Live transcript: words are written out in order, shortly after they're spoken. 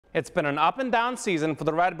It's been an up and down season for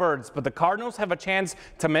the Redbirds, but the Cardinals have a chance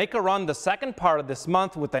to make a run the second part of this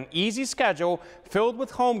month with an easy schedule filled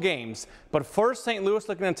with home games. But first, St. Louis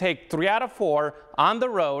looking to take 3 out of 4 on the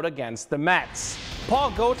road against the Mets.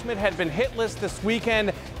 Paul Goldschmidt had been hitless this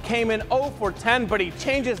weekend, came in 0 for 10, but he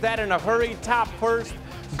changes that in a hurry. Top first,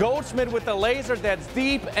 Goldschmidt with the laser that's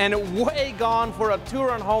deep and way gone for a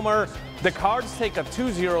 2-run homer. The Cards take a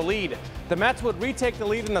 2-0 lead. The Mets would retake the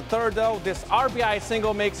lead in the third, though. This RBI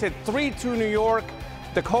single makes it 3-2 New York.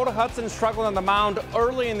 Dakota Hudson struggled on the mound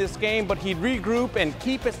early in this game, but he'd regroup and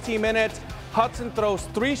keep his team in it. Hudson throws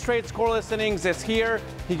 3 straight scoreless innings this year.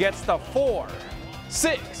 He gets the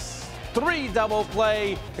 4-6-3 double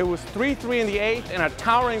play. It was 3-3 in the 8th and a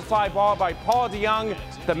towering fly ball by Paul DeJong.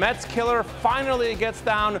 The Mets killer finally gets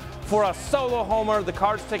down for a solo homer. The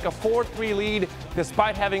Cards take a 4-3 lead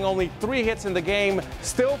despite having only 3 hits in the game.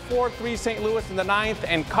 Still 4-3 St. Louis in the 9th,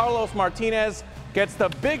 and Carlos Martinez gets the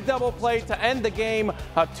big double play to end the game.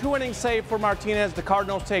 A 2-inning save for Martinez. The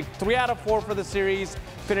Cardinals take 3 out of 4 for the series,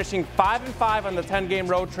 finishing 5-5 on the 10-game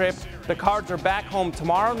road trip. The Cards are back home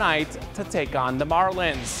tomorrow night to take on the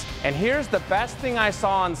Marlins. And here's the best thing I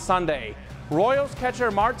saw on Sunday. Royals catcher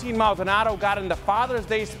Martin Maldonado got into Father's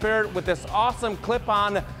Day spirit with this awesome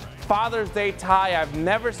clip-on Father's Day tie. I've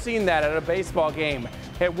never seen that at a baseball game.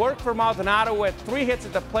 It worked for Maldonado with 3 hits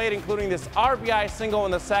at the plate, including this RBI single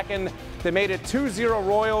in the second. They made it 2-0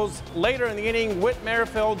 Royals. Later in the inning, Whit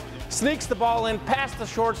Merrifield sneaks the ball in past the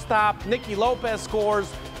shortstop. Nicky Lopez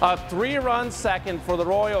scores a 3-run second for the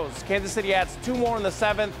Royals. Kansas City adds 2 more in the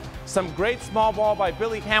 7th. Some great small ball by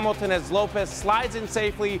Billy Hamilton as Lopez slides in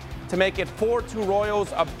safely to make it 4-2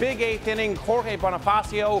 Royals. A big 8th inning. Jorge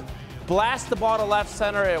Bonifacio blasts the ball to left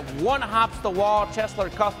center. It one-hops the wall.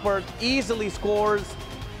 Cheslor Cuthbert easily scores.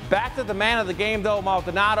 Back to the man of the game, though.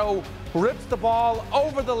 Maldonado rips the ball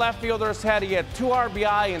over the left fielder's head. He had 2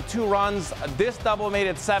 RBI and 2 runs. This double made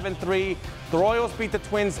it 7-3. The Royals beat the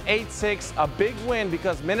Twins 8-6. A big win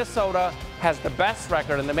because Minnesota has the best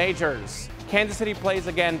record in the majors. Kansas City plays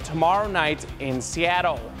again tomorrow night in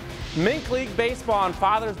Seattle. Mink League Baseball on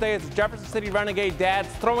Father's Day as the Jefferson City Renegade dads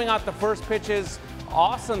throwing out the first pitches.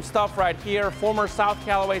 Awesome stuff right here. Former South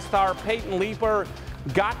Callaway star Peyton Leeper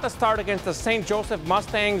got the start against the St. Joseph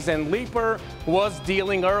Mustangs, and Leeper was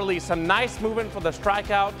dealing early. Some nice movement for the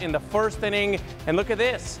strikeout in the first inning. And look at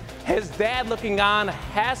this. His dad looking on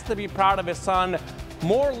has to be proud of his son.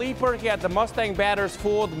 More Leeper. He had the Mustang batters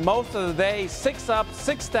fooled most of the day. 6 up,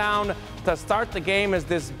 6 down to start the game as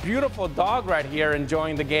this beautiful dog right here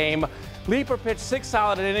enjoying the game. Leeper pitched 6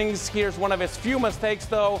 solid innings. Here's one of his few mistakes,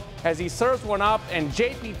 though, as he serves one up and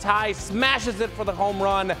J.P. Ty smashes it for the home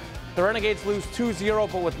run. The Renegades lose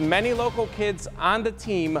 2-0, but with many local kids on the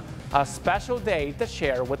team, a special day to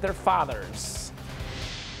share with their fathers.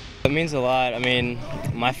 It means a lot. I mean,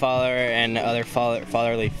 my father and other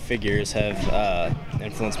fatherly figures have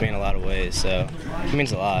influenced me in a lot of ways, so it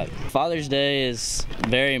means a lot. Father's Day is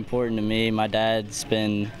very important to me. My dad's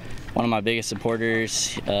been one of my biggest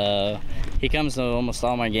supporters. He comes to almost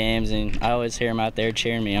all my games, and I always hear him out there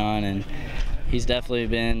cheering me on, and he's definitely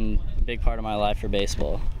been a big part of my life for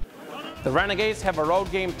baseball. The Renegades have a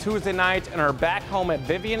road game Tuesday night and are back home at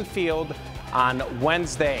Vivian Field on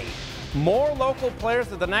Wednesday. More local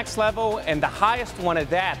players at the next level, and the highest one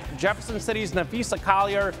at that. Jefferson City's Napheesa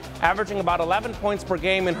Collier averaging about 11 points per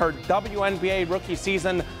game in her WNBA rookie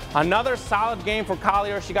season. Another solid game for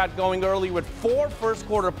Collier. She got going early with 4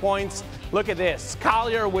 first-quarter points. Look at this.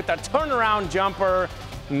 Collier with a turnaround jumper.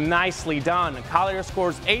 Nicely done. Collier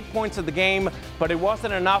scores 8 points of the game, but it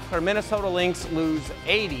wasn't enough. Her Minnesota Lynx lose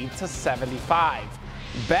 80-75.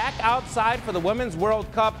 Back outside for the Women's World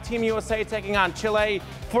Cup, Team USA taking on Chile.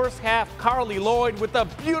 First half, Carly Lloyd with a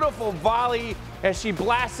beautiful volley as she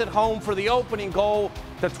blasts it home for the opening goal.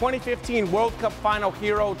 The 2015 World Cup final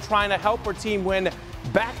hero trying to help her team win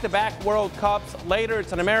back-to-back World Cups. Later,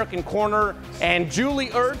 it's an American corner, and Julie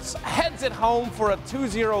Ertz heads it home for a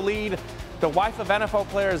 2-0 lead. The wife of NFL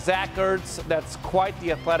player Zach Ertz, that's quite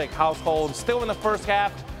the athletic household. Still in the first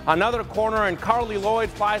half, another corner, and Carly Lloyd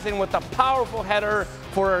flies in with a powerful header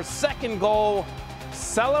for her second goal.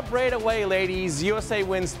 Celebrate away, ladies. USA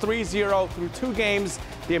wins 3-0 through 2 games.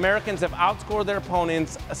 The Americans have outscored their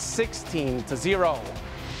opponents 16-0.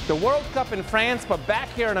 The World Cup in France, but back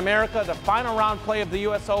here in America, the final round play of the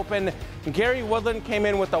U.S. Open. Gary Woodland came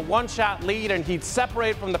in with a 1-shot lead, and he'd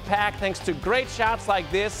separate from the pack thanks to great shots like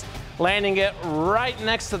this, landing it right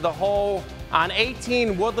next to the hole. On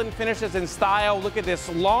 18, Woodland finishes in style. Look at this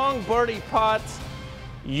long birdie putt.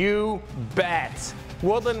 You bet.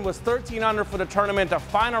 Woodland was 13 under for the tournament, a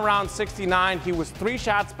final round 69. He was 3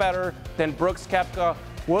 shots better than Brooks Koepka.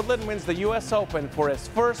 Woodland wins the U.S. Open for his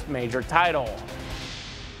first major title.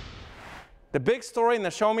 The big story in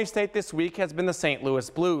the Show Me State this week has been the St. Louis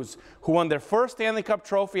Blues, who won their first Stanley Cup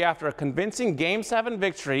trophy after a convincing Game 7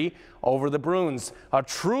 victory over the Bruins. A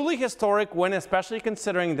truly historic win, especially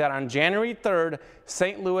considering that on January 3rd,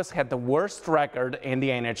 St. Louis had the worst record in the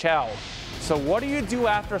NHL. So what do you do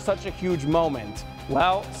after such a huge moment?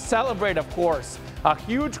 Well, celebrate, of course. A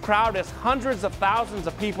huge crowd, as hundreds of thousands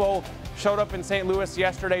of people showed up in St. Louis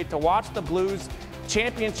yesterday to watch the Blues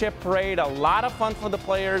championship parade. A lot of fun for the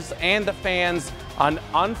players and the fans. An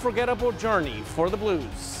unforgettable journey for the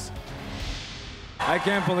Blues. I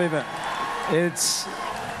can't believe it.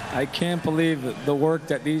 I can't believe the work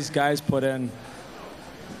that these guys put in.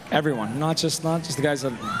 Everyone, not just the guys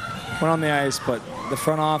that went on the ice, but the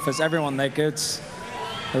front office, everyone. There's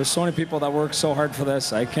so many people that worked so hard for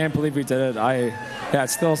this. I can't believe we did it. It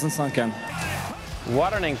still hasn't sunk in.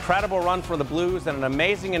 What an incredible run for the Blues and an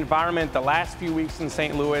amazing environment the last few weeks in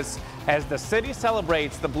St. Louis as the city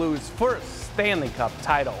celebrates the Blues' first Stanley Cup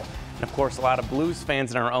title. And of course, a lot of Blues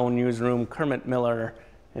fans in our own newsroom. Kermit Miller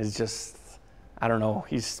is just, I don't know,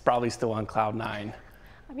 he's probably still on cloud nine.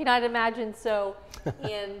 I mean, I'd imagine so.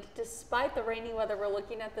 And despite the rainy weather we're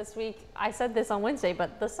looking at this week, I said this on Wednesday,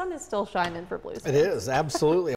 but the sun is still shining for Blues fans. It is, absolutely.